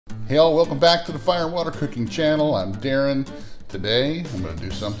Hey all, welcome back to the Fire and Water Cooking channel. I'm Darren. Today I'm going to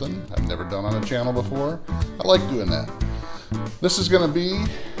do something I've never done on a channel before. I like doing that. This is going to be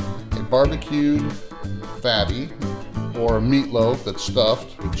a barbecued fatty or meatloaf that's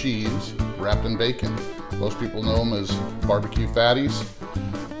stuffed with cheese wrapped in bacon. Most people know them as barbecue fatties.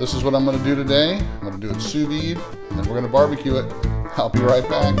 This is what I'm going to do today. I'm going to do it sous vide and then we're going to barbecue it. I'll be right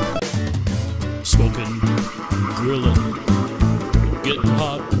back. Smoking, grilling, getting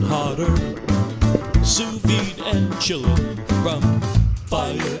hot and hotter, sous vide and chilling from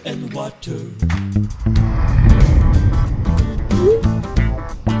fire and water.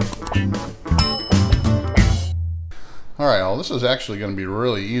 Alright, well, this is actually going to be a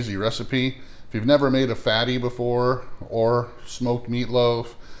really easy recipe. If you've never made a fatty before, or smoked meatloaf,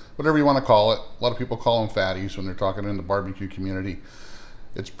 whatever you want to call it, a lot of people call them fatties when they're talking in the barbecue community.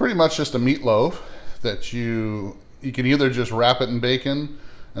 It's pretty much just a meatloaf that you can either just wrap it in bacon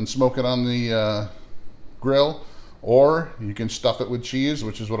and smoke it on the grill, or you can stuff it with cheese,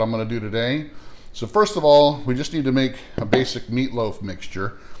 which is what I'm going to do today. So first of all, we just need to make a basic meatloaf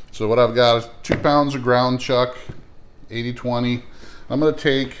mixture. So what I've got is 2 pounds of ground chuck, 80-20. I'm going to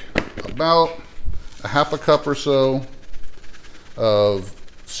take about a half a cup or so of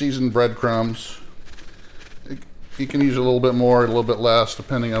seasoned breadcrumbs. You can use a little bit more, a little bit less,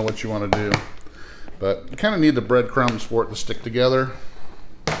 depending on what you want to do. But you kind of need the breadcrumbs for it to stick together.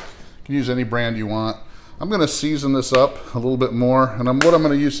 You can use any brand you want. I'm going to season this up a little bit more. And what I'm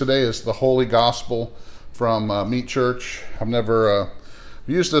going to use today is the Holy Gospel from Meat Church. I've never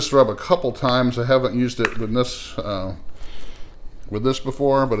used this rub a couple times. I haven't used it with this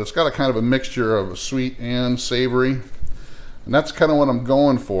before, but it's got a kind of a mixture of sweet and savory. And that's kind of what I'm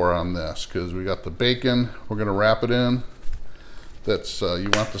going for on this, because we got the bacon we're going to wrap it in. That's you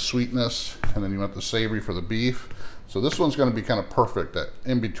want the sweetness, and then you want the savory for the beef. So this one's going to be kind of perfect, that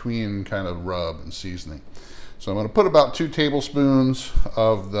in-between kind of rub and seasoning. So I'm going to put about 2 tablespoons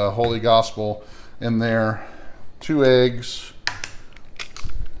of the Holy Gospel in there, 2 eggs.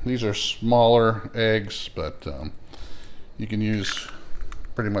 These are smaller eggs, but you can use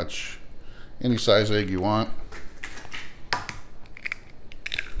pretty much any size egg you want.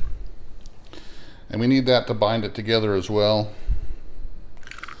 And we need that to bind it together as well.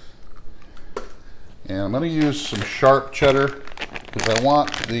 And I'm going to use some sharp cheddar because I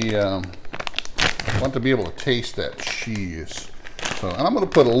want to be able to taste that cheese. So, and I'm going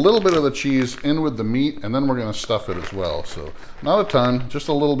to put a little bit of the cheese in with the meat, and then we're going to stuff it as well. So not a ton, just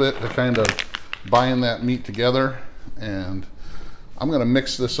a little bit to kind of bind that meat together. And I'm going to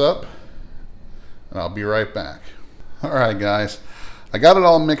mix this up, and I'll be right back. All right, guys. I got it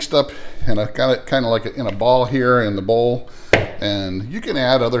all mixed up, and I got it kind of like in a ball here in the bowl. And you can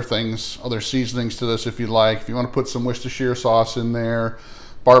add other things, other seasonings to this if you like. If you want to put some Worcestershire sauce in there,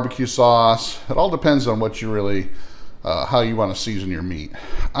 barbecue sauce, it all depends on what you really, how you want to season your meat.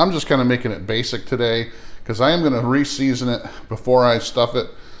 I'm just kind of making it basic today because I am going to re-season it before I stuff it,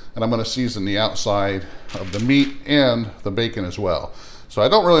 and I'm going to season the outside of the meat and the bacon as well. So I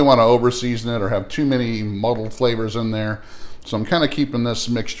don't really want to over-season it or have too many muddled flavors in there. So I'm kind of keeping this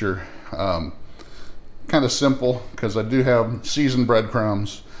mixture kind of simple because I do have seasoned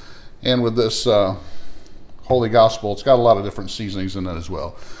breadcrumbs, and with this Holy Gospel, it's got a lot of different seasonings in it as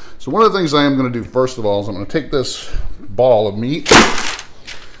well. So one of the things I am going to do first of all is I'm going to take this ball of meat,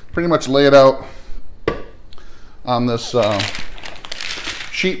 pretty much lay it out on this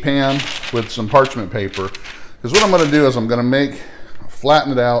sheet pan with some parchment paper, because what I'm going to do is I'm going to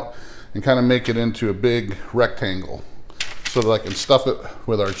flatten it out and kind of make it into a big rectangle so that I can stuff it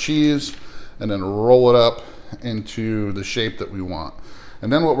with our cheese and then roll it up into the shape that we want.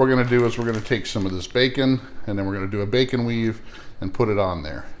 And then what we're going to do is we're going to take some of this bacon, and then we're going to do a bacon weave and put it on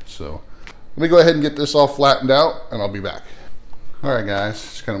there. So let me go ahead and get this all flattened out, and I'll be back. All right, guys,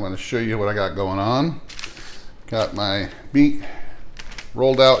 just kind of want to show you what I got going on. Got my meat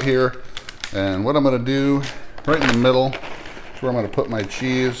rolled out here, and what I'm going to do right in the middle is where I'm going to put my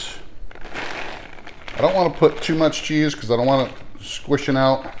cheese. I don't want to put too much cheese because I don't want it squishing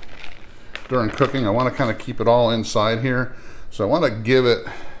out during cooking. I want to kind of keep it all inside here. So I want to give it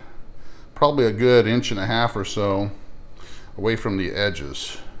probably a good 1.5 inches or so away from the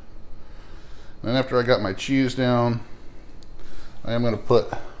edges. And then after I got my cheese down, I am going to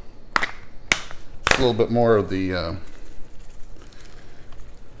put a little bit more of the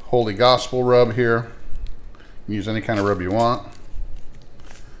Holy Gospel rub here. You can use any kind of rub you want.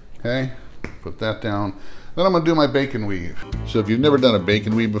 Okay, put that down. Then I'm going to do my bacon weave. So if you've never done a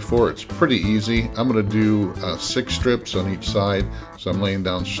bacon weave before, it's pretty easy. I'm going to do 6 strips on each side. So I'm laying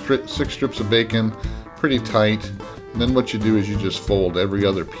down 6 strips of bacon, pretty tight. Then what you do is you just fold every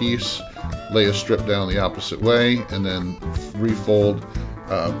other piece, lay a strip down the opposite way, and then refold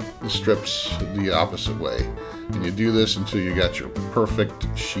the strips the opposite way. And you do this until you got your perfect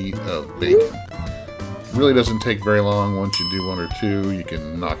sheet of bacon. Really doesn't take very long. Once you do one or two, you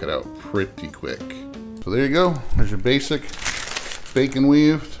can knock it out pretty quick. So there you go. There's your basic bacon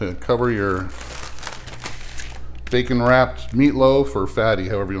weave to cover your bacon wrapped meatloaf or fatty,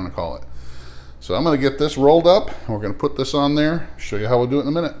 however you want to call it. So I'm going to get this rolled up, and we're going to put this on there, show you how we'll do it in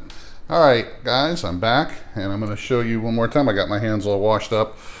a minute. All right, guys, I'm back, and I'm going to show you one more time. I got my hands all washed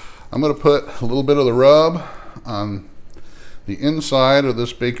up. I'm going to put a little bit of the rub on the inside of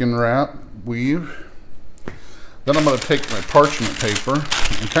this bacon wrap weave. Then I'm going to take my parchment paper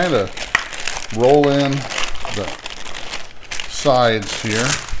and kind of roll in the sides here,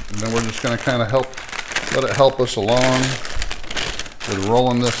 and then we're just going to kind of let it help us along with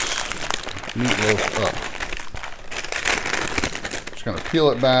rolling this meatloaf up. Just going to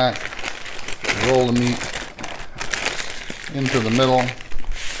peel it back, roll the meat into the middle,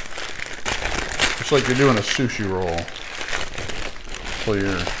 just like you're doing a sushi roll. Pull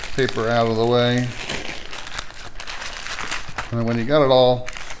your paper out of the way, and then when you got it all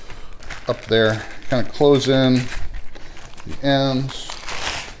up there, kind of close in the ends.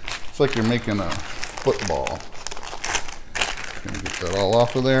 It's like you're making a football. Gonna get that all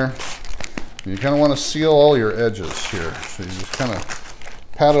off of there. And you kind of want to seal all your edges here. So you just kind of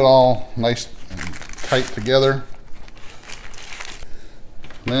pat it all nice and tight together.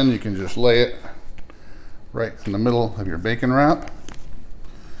 And then you can just lay it right in the middle of your bacon wrap.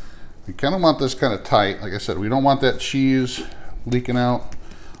 You kind of want this kind of tight. Like I said, we don't want that cheese leaking out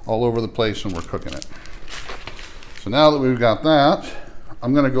all over the place when we're cooking it. So now that we've got that,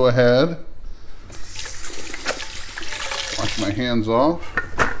 I'm going to go ahead, wash my hands off,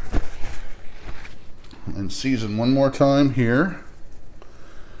 and season one more time here.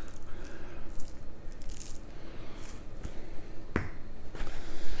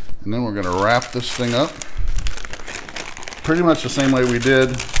 And then we're going to wrap this thing up pretty much the same way we did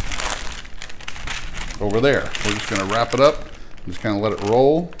over there. We're just going to wrap it up, just kind of let it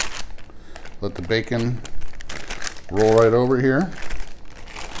roll, let the bacon roll right over here.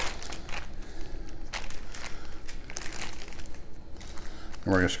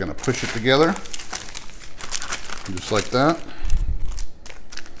 And we're just going to push it together, just like that.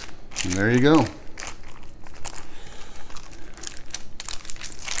 And there you go.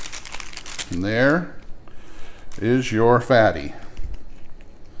 And there is your fatty.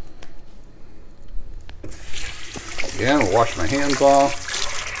 Again, I'll wash my hands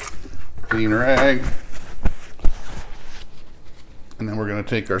off, clean rag. And then we're going to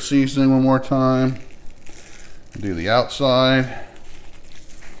take our seasoning one more time, do the outside.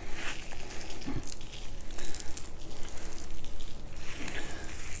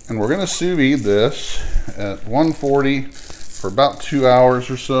 And we're going to sous vide this at 140 for about 2 hours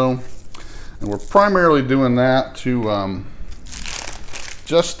or so. And we're primarily doing that to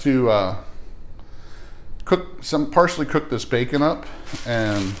just to partially cook this bacon up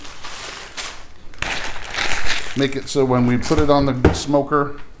and make it so when we put it on the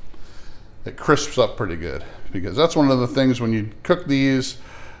smoker, it crisps up pretty good. Because that's one of the things when you cook these,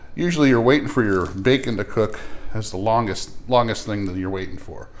 usually you're waiting for your bacon to cook. That's the longest thing that you're waiting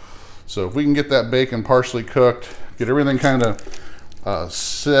for. So if we can get that bacon partially cooked, get everything kind of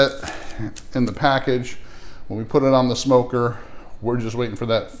set in the package, when we put it on the smoker, we're just waiting for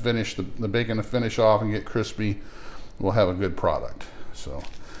that the bacon to finish off and get crispy. We'll have a good product. So, all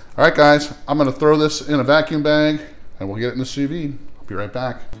right, guys, I'm going to throw this in a vacuum bag and we'll get it in the sous vide. I'll be right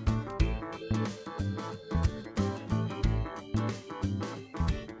back.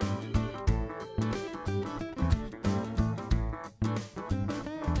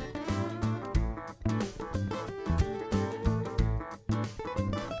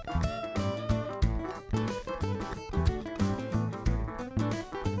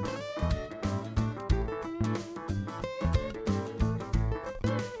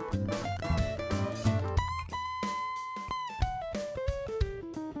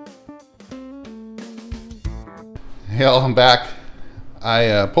 Hey, I'm back.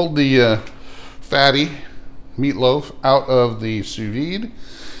 I pulled the fatty meatloaf out of the sous vide,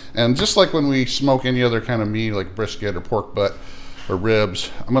 and just like when we smoke any other kind of meat like brisket or pork butt or ribs,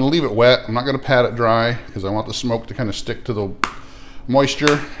 I'm going to leave it wet. I'm not going to pat it dry because I want the smoke to kind of stick to the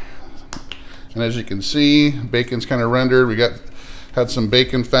moisture. And as you can see, bacon's kind of rendered. We had some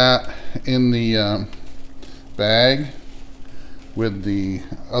bacon fat in the bag with the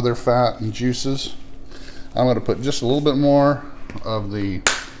other fat and juices. I'm going to put just a little bit more of the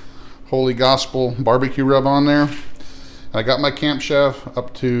Holy Gospel barbecue rub on there. I got my Camp Chef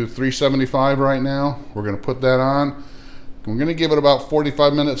up to 375 right now. We're gonna put that on. We're gonna give it about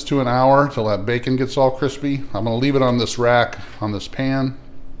 45 minutes to an hour till that bacon gets all crispy. I'm gonna leave it on this rack, on this pan,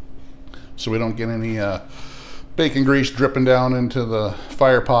 so we don't get any bacon grease dripping down into the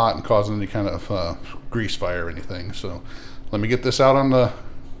fire pot and causing any kind of grease fire or anything. So let me get this out on the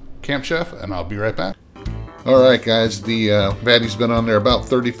Camp Chef and I'll be right back. All right, guys, the patty's been on there about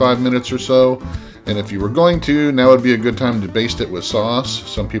 35 minutes or so. And if you were going to, now would be a good time to baste it with sauce.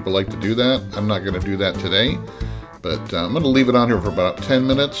 Some people like to do that. I'm not gonna do that today. But I'm going to leave it on here for about 10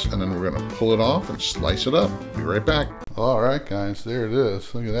 minutes, and then we're going to pull it off and slice it up. Be right back. All right, guys, there it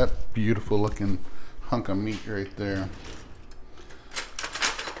is. Look at that beautiful looking hunk of meat right there.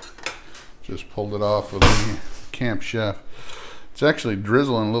 Just pulled it off with the Camp Chef. It's actually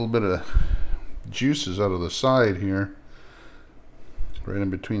drizzling a little bit of juices out of the side here, right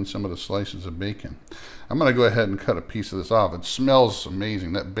in between some of the slices of bacon. I'm going to go ahead and cut a piece of this off. It smells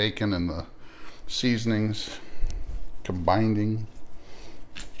amazing, that bacon and the seasonings combining.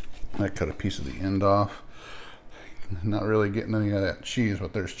 I cut a piece of the end off. Not really getting any of that cheese,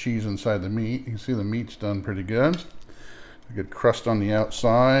 but there's cheese inside the meat. You can see the meat's done pretty good. A good crust on the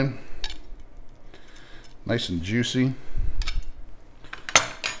outside. Nice and juicy.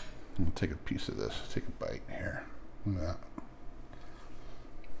 I'm gonna take a piece of this. Take a bite here. Look at that.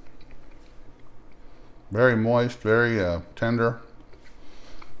 Very moist, very tender.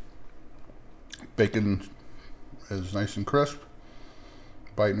 Bacon is nice and crisp,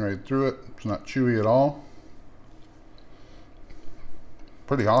 biting right through it. It's not chewy at all.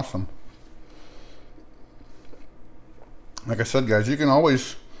 Pretty awesome. Like I said, guys, you can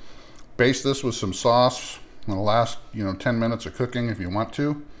always baste this with some sauce in the last 10 minutes of cooking if you want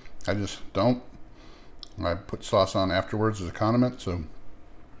to. I just don't. I put sauce on afterwards as a condiment. So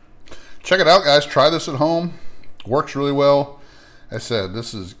check it out, guys. Try this at home. Works really well. I said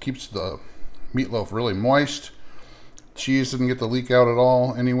this keeps the meatloaf really moist. Cheese didn't get to leak out at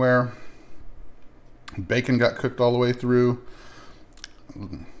all anywhere. Bacon got cooked all the way through.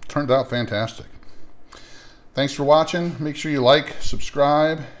 Turned out fantastic. Thanks for watching. Make sure you like,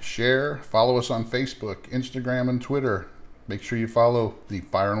 subscribe, share, follow us on Facebook, Instagram, and Twitter. Make sure you follow the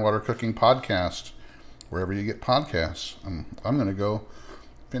Fire and Water Cooking Podcast wherever you get podcasts. I'm going to go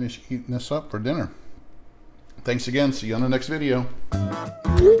finish eating this up for dinner. Thanks again. See you on the next video.